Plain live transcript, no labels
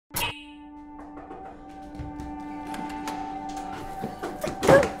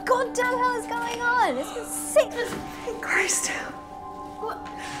sick. Thank Christ. What?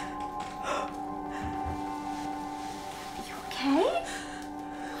 You okay?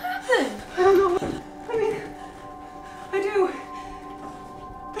 What happened? I don't know. I mean, I do.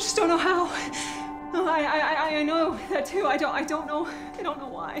 I just don't know how. No, I know that too. I don't know. I don't know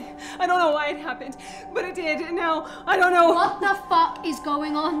why. I don't know why it happened, but it did. And now I don't know. What the fuck is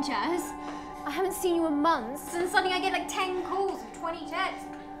going on, Jazz? I haven't seen you in months, and suddenly I get like 10 calls and 20 texts.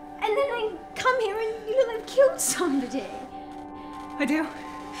 And then I come here and you look like you've killed somebody. I do.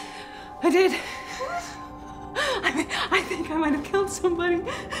 I did. I think I might have killed somebody.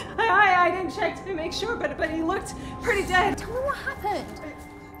 I didn't check to make sure, but he looked pretty dead. Tell me what happened.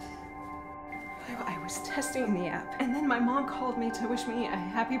 I was testing the app, and then my mom called me to wish me a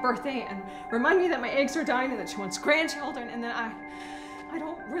happy birthday and remind me that my eggs are dying and that she wants grandchildren, and then I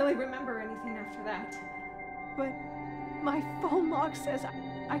don't really remember anything after that. But my phone log says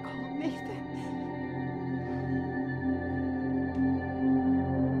I called Nathan.